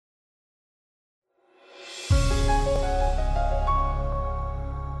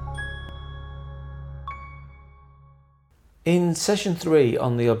In session 3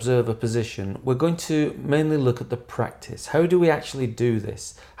 on the observer position, we're going to mainly look at the practice. How do we actually do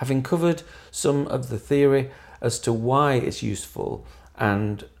this? Having covered some of the theory as to why it's useful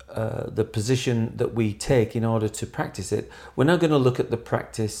and the position that we take in order to practice it, we're now going to look at the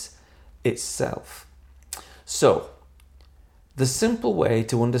practice itself. So, the simple way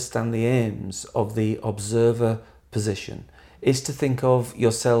to understand the aims of the observer position is to think of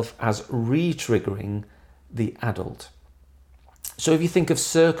yourself as re-triggering the adult. So if you think of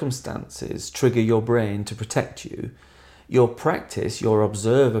circumstances trigger your brain to protect you, your practice, your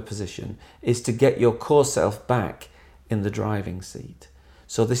observer position, is to get your core self back in the driving seat.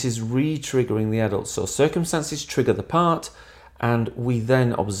 So this is re-triggering the adult. So circumstances trigger the part, and we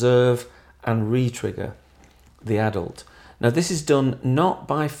then observe and re-trigger the adult. Now this is done not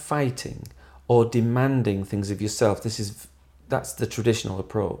by fighting or demanding things of yourself. That's the traditional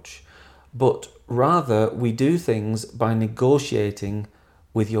approach. But rather, we do things by negotiating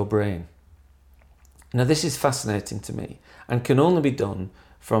with your brain. Now, this is fascinating to me and can only be done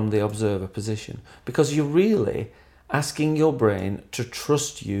from the observer position because you're really asking your brain to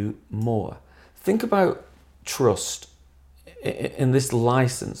trust you more. Think about trust in this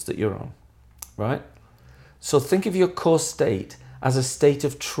license that you're on, right? So think of your core state as a state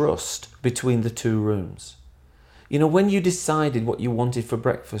of trust between the two rooms. You know, when you decided what you wanted for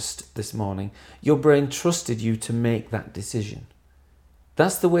breakfast this morning, your brain trusted you to make that decision.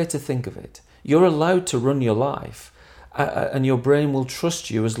 That's the way to think of it. You're allowed to run your life, and your brain will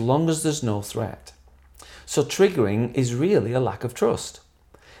trust you as long as there's no threat. So triggering is really a lack of trust.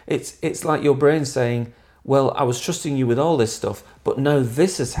 It's like your brain saying, well, I was trusting you with all this stuff, but now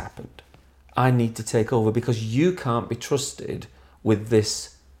this has happened. I need to take over because you can't be trusted with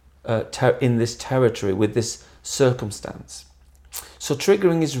this in this territory, with this circumstance. So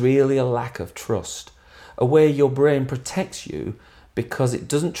triggering is really a lack of trust, a way your brain protects you because it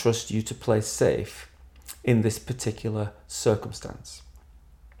doesn't trust you to play safe in this particular circumstance.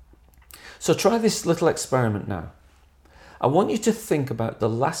 So try this little experiment now. I want you to think about the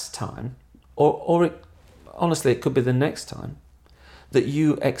last time, honestly it could be the next time, that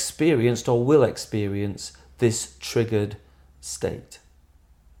you experienced or will experience this triggered state.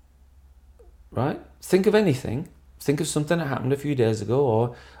 Right? Think of anything. Think of something that happened a few days ago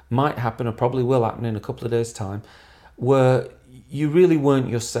or might happen or probably will happen in a couple of days' time where you really weren't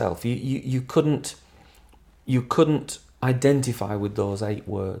yourself. You couldn't identify with those 8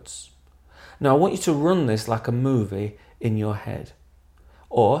 words. Now I want you to run this like a movie in your head.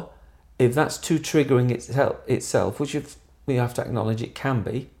 Or if that's too triggering itself, which we have to acknowledge it can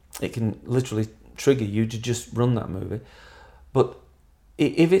be, it can literally trigger you to just run that movie. But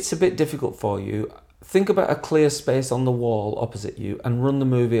if it's a bit difficult for you, think about a clear space on the wall opposite you and run the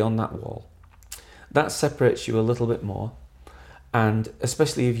movie on that wall. That separates you a little bit more, and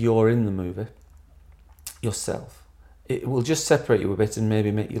especially if you're in the movie yourself, it will just separate you a bit and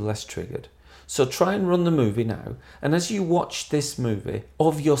maybe make you less triggered. So try and run the movie now, and as you watch this movie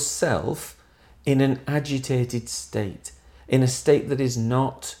of yourself in an agitated state, in a state that is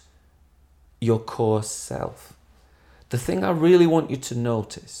not your core self, the thing I really want you to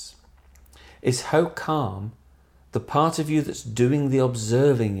notice is how calm the part of you that's doing the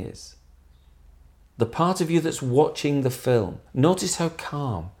observing is. The part of you that's watching the film. Notice how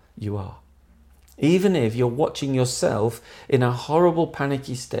calm you are. Even if you're watching yourself in a horrible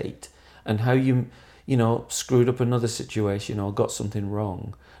panicky state and how you screwed up another situation or got something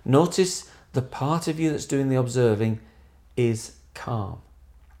wrong. Notice the part of you that's doing the observing is calm.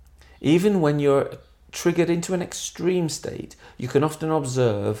 Even when you're triggered into an extreme state, you can often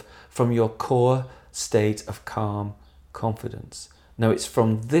observe from your core state of calm confidence. Now it's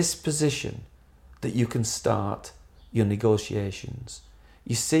from this position that you can start your negotiations.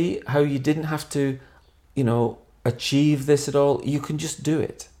 You see how you didn't have to, achieve this at all? You can just do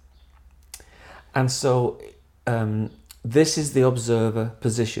it. And so this is the observer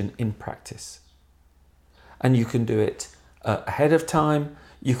position in practice. And you can do it ahead of time,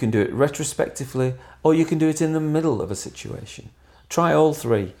 you can do it retrospectively, or you can do it in the middle of a situation. Try all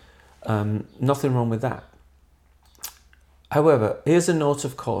 3. Nothing wrong with that. However, here's a note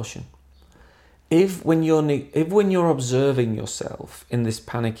of caution. If when you're observing yourself in this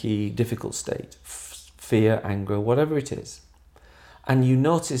panicky, difficult state, fear, anger, whatever it is, and you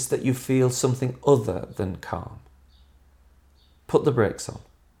notice that you feel something other than calm, put the brakes on.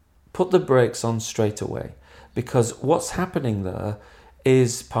 Put the brakes on straight away, because what's happening there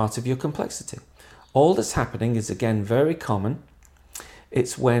is part of your complexity. All that's happening is, again, very common.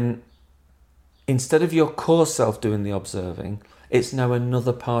 It's when instead of your core self doing the observing, It's now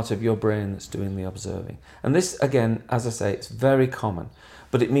another part of your brain that's doing the observing. And this, again, as I say, it's very common,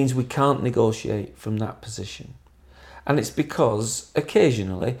 but it means we can't negotiate from that position. And it's because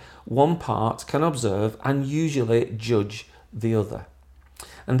occasionally one part can observe and usually judge the other.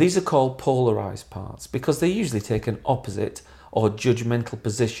 And these are called polarized parts because they usually take an opposite or judgmental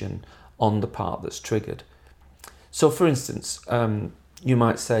position on the part that's triggered. So for instance, you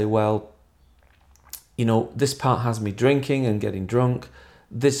might say, well, this part has me drinking and getting drunk.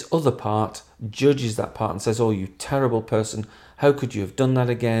 This other part judges that part and says, oh, you terrible person, how could you have done that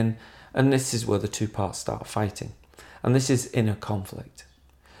again? And this is where the two parts start fighting. And this is inner conflict.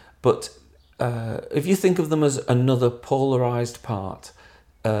 But if you think of them as another polarized part,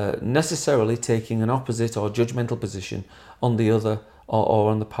 necessarily taking an opposite or judgmental position on the other or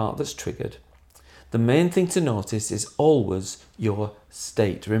on the part that's triggered, the main thing to notice is always your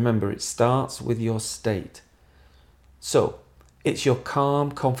state. Remember, it starts with your state. So it's your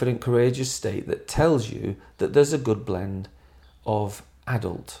calm, confident, courageous state that tells you that there's a good blend of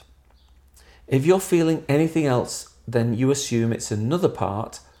adult. If you're feeling anything else, then you assume it's another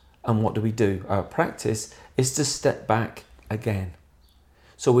part. And what do? Our practice is to step back again.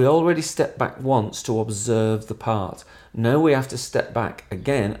 So we already stepped back once to observe the part. Now we have to step back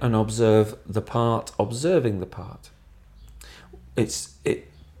again and observe the part, observing the part. It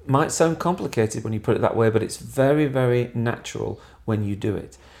might sound complicated when you put it that way, but it's very, very natural when you do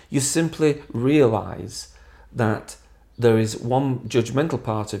it. You simply realize that there is one judgmental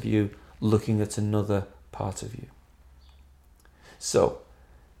part of you looking at another part of you. So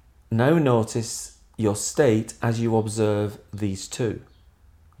now notice your state as you observe these two.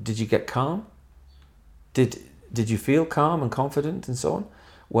 Did you get calm? Did you feel calm and confident and so on?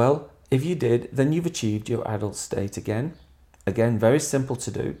 Well, if you did, then you've achieved your adult state again. Again, very simple to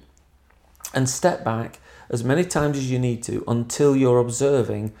do. And step back as many times as you need to until you're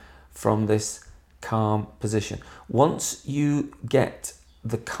observing from this calm position. Once you get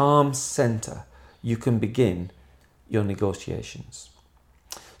the calm center, you can begin your negotiations.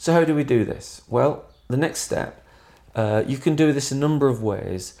 So how do we do this? Well, the next step, you can do this a number of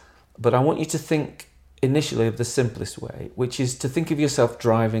ways, but I want you to think initially of the simplest way, which is to think of yourself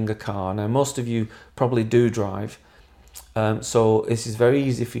driving a car. Now, most of you probably do drive, so this is very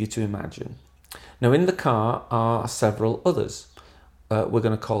easy for you to imagine. Now, in the car are several others. We're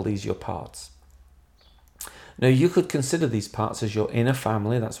going to call these your parts. Now, you could consider these parts as your inner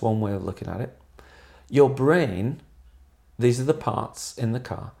family. That's one way of looking at it. Your brain, these are the parts in the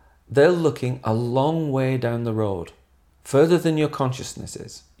car. They're looking a long way down the road, further than your consciousness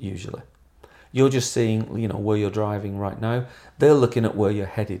is, usually. You're just seeing, where you're driving right now. They're looking at where you're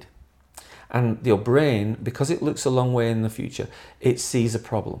headed. And your brain, because it looks a long way in the future, it sees a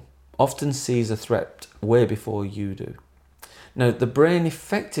problem, often sees a threat way before you do. Now, the brain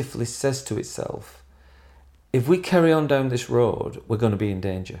effectively says to itself, if we carry on down this road, we're going to be in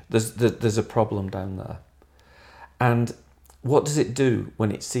danger. There's a problem down there. And what does it do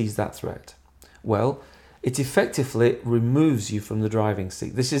when it sees that threat? Well, it effectively removes you from the driving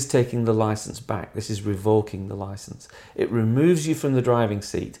seat. This is taking the license back. This is revoking the license. It removes you from the driving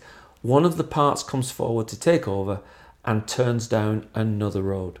seat. One of the parts comes forward to take over and turns down another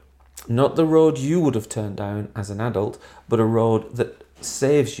road. Not the road you would have turned down as an adult, but a road that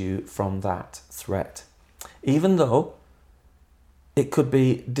saves you from that threat. Even though it could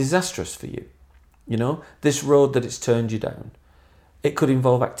be disastrous for you. This road that it's turned you down. It could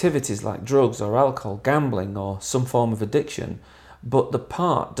involve activities like drugs or alcohol, gambling or some form of addiction, but the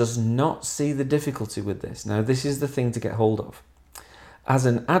part does not see the difficulty with this. Now, this is the thing to get hold of. As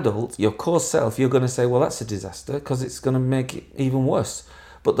an adult, your core self, you're going to say, well, that's a disaster because it's going to make it even worse.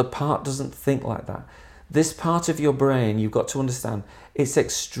 But the part doesn't think like that. This part of your brain, you've got to understand, it's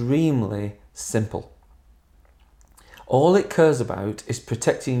extremely simple. All it cares about is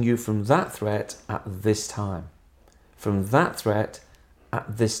protecting you from that threat at this time. From that threat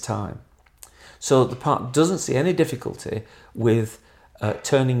at this time. So the part doesn't see any difficulty with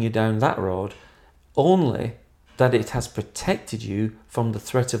turning you down that road, only that it has protected you from the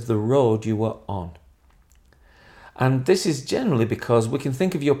threat of the road you were on. And this is generally because we can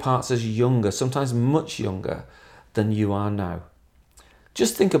think of your parts as younger, sometimes much younger than you are now.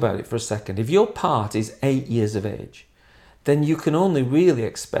 Just think about it for a second. If your part is 8 years of age, then you can only really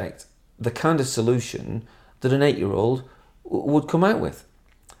expect the kind of solution that an 8-year-old would come out with.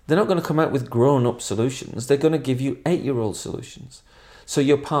 They're not going to come out with grown-up solutions. They're going to give you 8-year-old solutions. So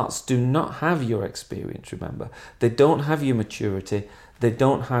your parts do not have your experience, remember. They don't have your maturity. They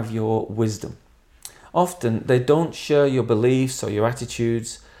don't have your wisdom. Often, they don't share your beliefs or your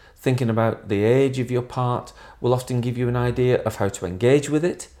attitudes. Thinking about the age of your part will often give you an idea of how to engage with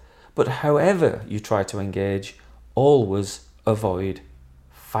it, but however you try to engage, always avoid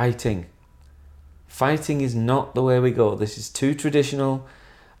fighting. Fighting is not the way we go. This is too traditional,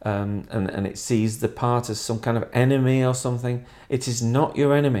 and it sees the part as some kind of enemy or something. It is not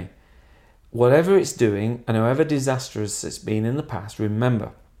your enemy. Whatever it's doing, and however disastrous it's been in the past,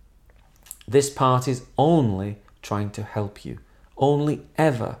 remember, this part is only trying to help you. Only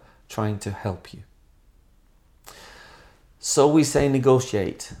ever trying to help you. So we say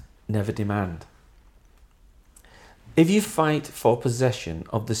negotiate, never demand. If you fight for possession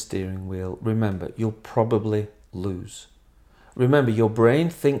of the steering wheel, remember, you'll probably lose. Remember, your brain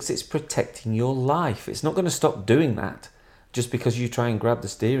thinks it's protecting your life. It's not going to stop doing that just because you try and grab the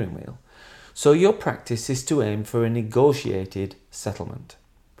steering wheel. So your practice is to aim for a negotiated settlement.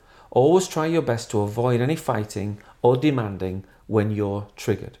 Always try your best to avoid any fighting or demanding when you're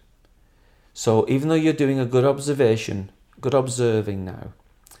triggered. So even though you're doing a good observing now,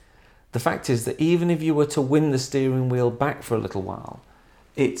 the fact is that even if you were to win the steering wheel back for a little while,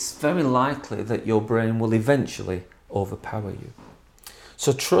 it's very likely that your brain will eventually overpower you.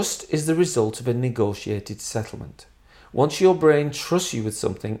 So trust is the result of a negotiated settlement. Once your brain trusts you with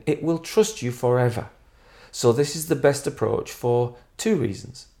something, it will trust you forever. So this is the best approach for two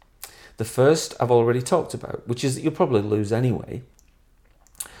reasons. The first I've already talked about, which is that you'll probably lose anyway.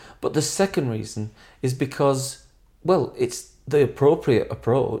 But the second reason is because, well, it's the appropriate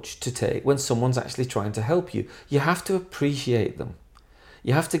approach to take when someone's actually trying to help you. You have to appreciate them.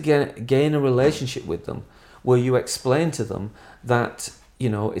 You have to gain a relationship with them where you explain to them that,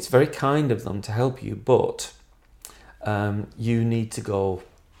 it's very kind of them to help you, but you need to go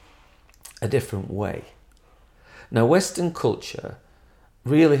a different way. Now, Western culture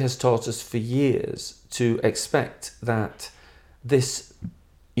really has taught us for years to expect that this,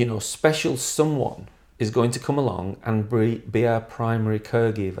 special someone is going to come along and be our primary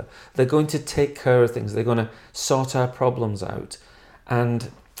caregiver. They're going to take care of things. They're going to sort our problems out. And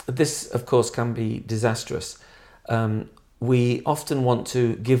this, of course, can be disastrous. We often want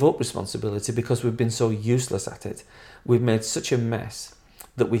to give up responsibility because we've been so useless at it. We've made such a mess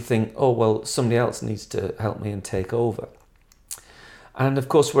that we think, oh, well, somebody else needs to help me and take over. And of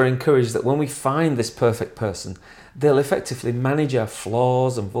course, we're encouraged that when we find this perfect person, they'll effectively manage our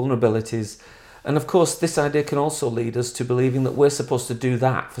flaws and vulnerabilities. And of course, this idea can also lead us to believing that we're supposed to do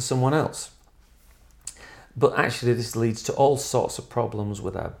that for someone else. But actually, this leads to all sorts of problems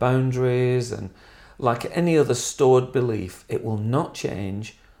with our boundaries, and like any other stored belief, it will not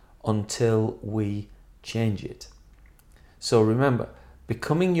change until we change it. So remember,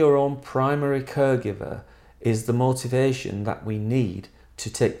 becoming your own primary caregiver is the motivation that we need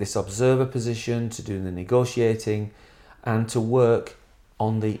to take this observer position, to do the negotiating, and to work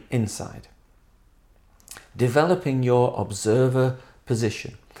on the inside. Developing your observer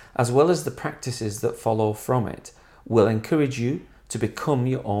position, as well as the practices that follow from it, will encourage you to become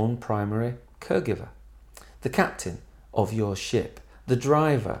your own primary caregiver, the captain of your ship, the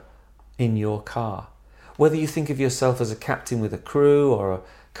driver in your car. Whether you think of yourself as a captain with a crew or a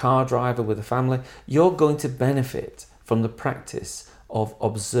car driver with a family, you're going to benefit from the practice of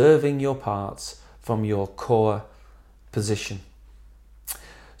observing your parts from your core position.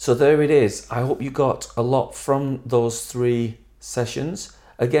 So there it is. I hope you got a lot from those 3 sessions.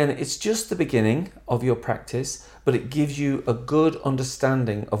 Again, it's just the beginning of your practice, but it gives you a good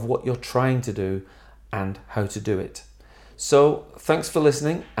understanding of what you're trying to do and how to do it. So thanks for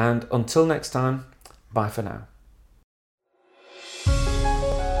listening, and until next time, bye for now.